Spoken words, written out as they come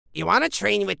You want to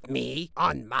train with me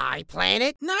on my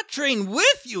planet? Not train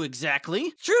with you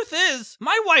exactly. Truth is,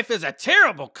 my wife is a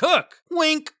terrible cook.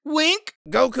 Wink, wink.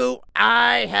 Goku,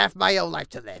 I have my own life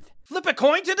to live. Flip a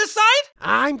coin to decide?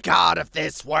 I'm god of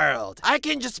this world. I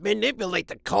can just manipulate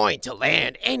the coin to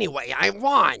land any way I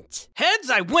want. Heads,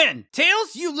 I win.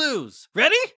 Tails, you lose.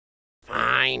 Ready?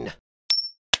 Fine.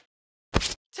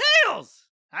 Tails!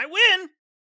 I win.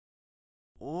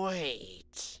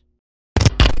 Wait.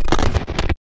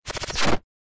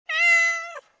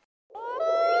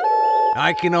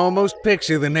 I can almost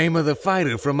picture the name of the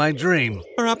fighter from my dream.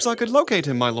 Perhaps I could locate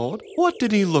him, my lord. What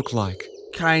did he look like?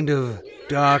 Kind of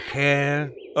dark hair.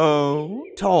 Oh?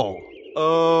 Tall.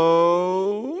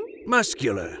 Oh?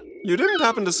 Muscular. You didn't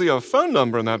happen to see a phone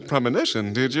number in that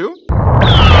premonition, did you?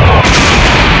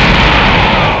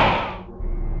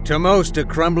 To most, a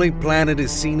crumbling planet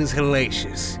is seen as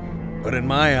hellacious. But in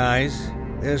my eyes,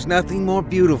 there's nothing more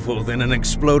beautiful than an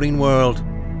exploding world.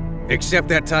 Except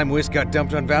that time Whis got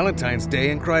dumped on Valentine's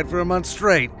Day and cried for a month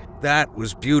straight. That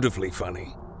was beautifully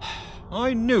funny.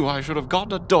 I knew I should have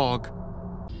gotten a dog.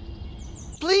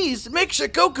 Please, make sure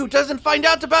Goku doesn't find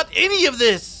out about any of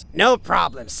this. No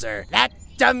problem, sir. That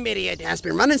dumb idiot has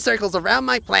been running circles around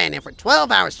my planet for 12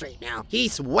 hours straight now.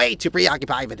 He's way too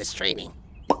preoccupied with his training.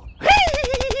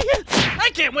 I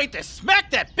can't wait to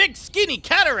smack that big skinny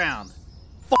cat around.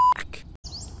 Fuck.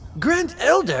 Grand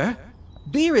Elder,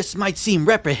 Beerus might seem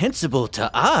reprehensible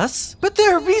to us, but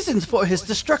there are reasons for his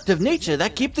destructive nature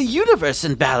that keep the universe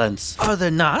in balance, are there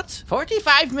not?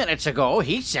 45 minutes ago,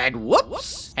 he said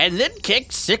whoops, and then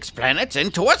kicked 6 planets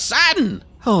into a sun.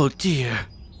 Oh dear.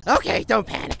 Okay, don't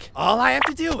panic. All I have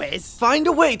to do is Find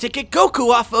a way to get Goku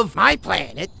off of my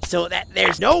planet so that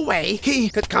there's no way he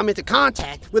could come into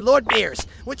contact with Lord Beerus,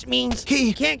 which means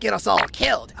he can't get us all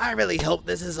killed. I really hope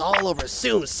this is all over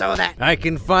soon so that I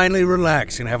can finally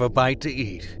relax and have a bite to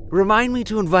eat. Remind me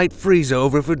to invite Frieza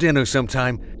over for dinner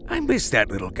sometime. I miss that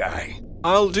little guy.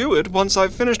 I'll do it once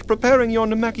I've finished preparing your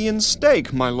Namekian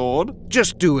steak, my lord.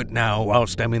 Just do it now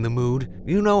whilst I'm in the mood.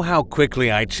 You know how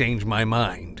quickly I change my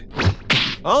mind.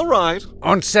 All right.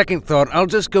 On second thought, I'll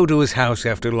just go to his house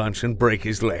after lunch and break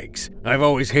his legs. I've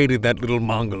always hated that little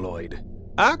mongoloid.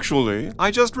 Actually,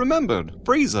 I just remembered.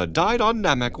 Frieza died on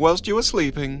Namek whilst you were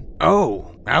sleeping.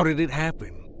 Oh, how did it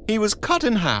happen? He was cut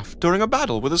in half during a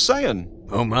battle with a Saiyan.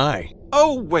 Oh my.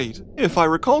 Oh, wait. If I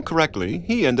recall correctly,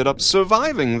 he ended up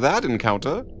surviving that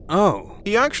encounter. Oh.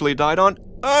 He actually died on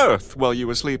Earth while you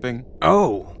were sleeping.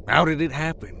 Oh, how did it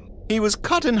happen? He was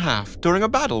cut in half during a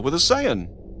battle with a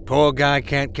Saiyan. Poor guy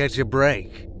can't catch a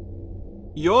break.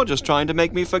 You're just trying to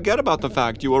make me forget about the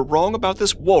fact you were wrong about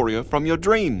this warrior from your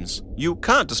dreams. You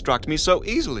can't distract me so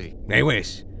easily. Hey,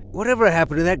 Whis, whatever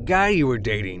happened to that guy you were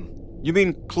dating? You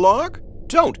mean Clark?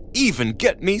 Don't even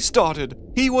get me started.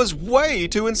 He was way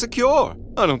too insecure.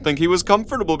 I don't think he was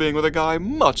comfortable being with a guy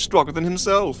much stronger than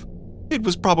himself. It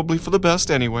was probably for the best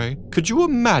anyway. Could you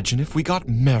imagine if we got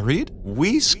married?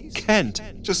 Whis Kent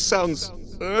just sounds...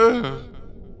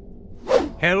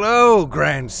 Hello,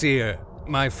 Grand Seer.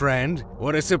 My friend,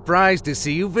 what a surprise to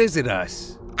see you visit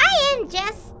us. I am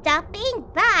just stopping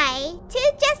by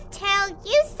to just tell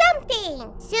you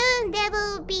something. Soon there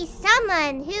will be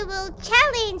someone who will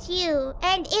challenge you,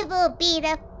 and it will be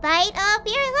the fight of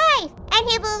your life, and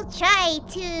he will try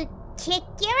to kick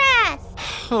your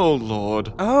ass. Oh,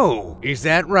 Lord. Oh, is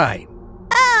that right?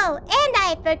 Oh, and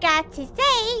I forgot to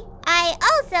say, I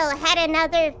also had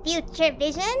another future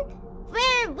vision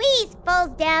where Whis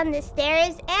falls down the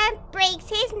stairs and breaks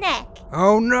his neck.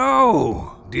 Oh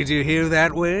no! Did you hear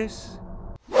that, Whis?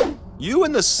 You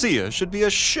and the Seer should be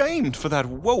ashamed for that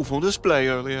woeful display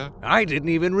earlier. I didn't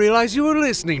even realize you were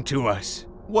listening to us.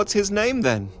 What's his name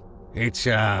then? It's,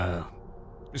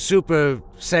 Super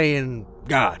Saiyan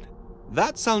God.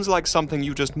 That sounds like something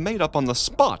you just made up on the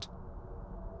spot.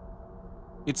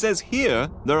 It says here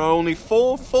there are only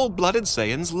 4 full-blooded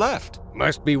Saiyans left.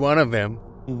 Must be one of them.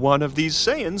 One of these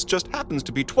Saiyans just happens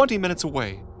to be 20 minutes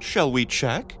away. Shall we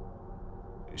check?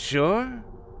 Sure?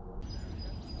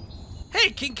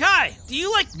 Hey, King Kai, do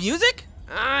you like music?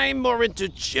 I'm more into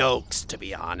jokes, to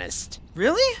be honest.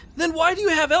 Really? Then why do you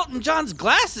have Elton John's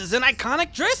glasses and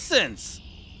iconic dress sense?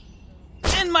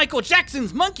 And Michael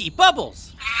Jackson's monkey,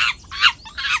 Bubbles?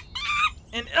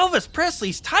 And Elvis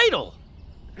Presley's title?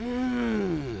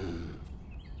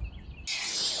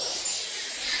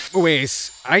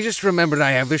 Whis, I just remembered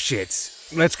I have the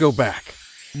shits. Let's go back.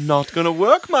 Not gonna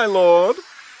work, my lord.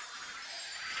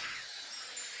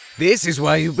 This is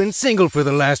why you've been single for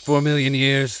the last 4 million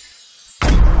years.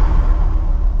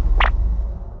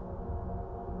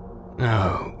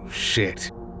 Oh,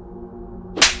 shit.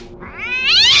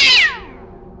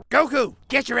 Goku,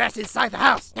 get your ass inside the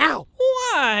house, now!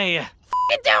 Why?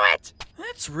 F***ing do it!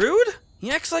 That's rude.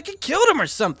 He acts like he killed him or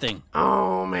something.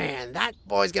 Oh man, that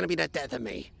boy's gonna be the death of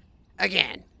me.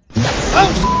 Again.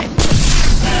 Oh shit!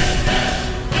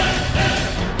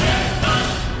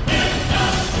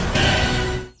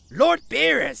 Lord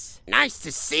Beerus, nice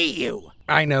to see you.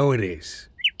 I know it is.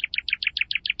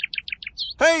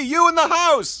 Hey, you in the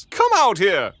house! Come out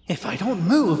here! If I don't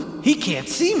move, he can't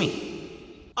see me.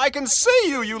 I can see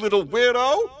you, you little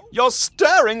weirdo! You're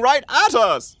staring right at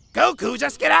us! Goku,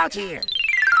 just get out here.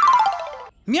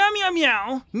 Meow meow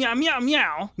meow. Meow meow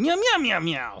meow. Meow meow meow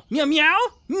meow. Meow meow.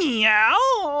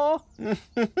 Meow.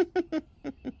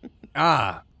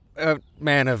 Ah, a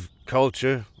man of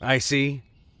culture, I see.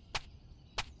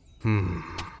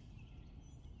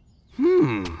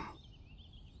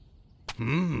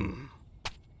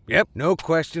 Yep, no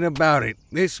question about it.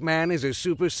 This man is a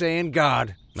Super Saiyan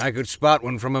God. I could spot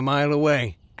one from a mile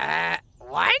away.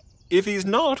 What? If he's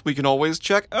not, we can always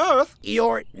check Earth.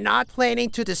 You're not planning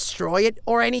to destroy it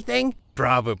or anything?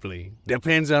 Probably.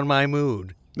 Depends on my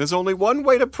mood. There's only one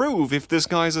way to prove if this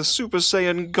guy's a Super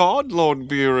Saiyan God, Lord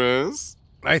Beerus.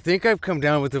 I think I've come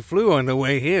down with the flu on the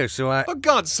way here, so I... For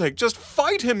God's sake, just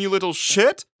fight him, you little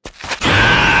shit!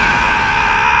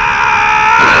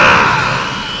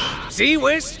 See,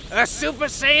 Whis? A Super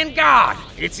Saiyan God!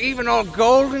 It's even all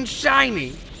gold and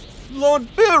shiny. Lord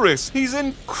Beerus, he's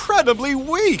incredibly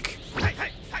weak!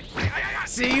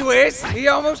 See, Whis? He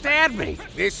almost had me.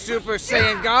 This Super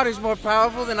Saiyan God is more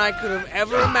powerful than I could have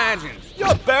ever imagined.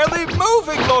 You're barely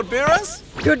moving, Lord Beerus!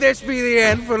 Could this be the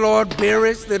end for Lord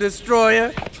Beerus, the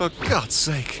Destroyer? For God's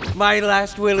sake. My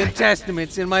last will and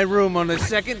testament's in my room on the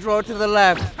second drawer to the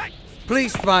left.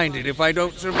 Please find it if I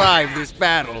don't survive this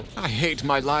battle. I hate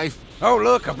my life. Oh,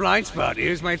 look, a blind spot.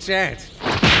 Here's my chance.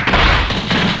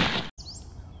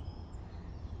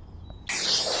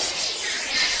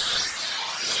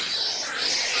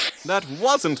 That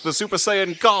wasn't the Super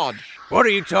Saiyan God. What are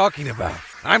you talking about?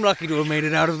 I'm lucky to have made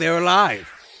it out of there alive.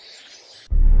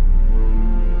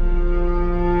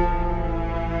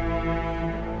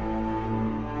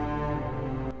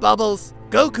 Bubbles,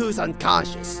 Goku's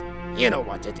unconscious. You know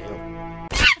what to do.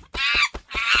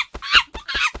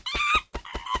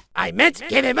 I meant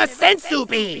give him a sensu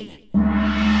bean!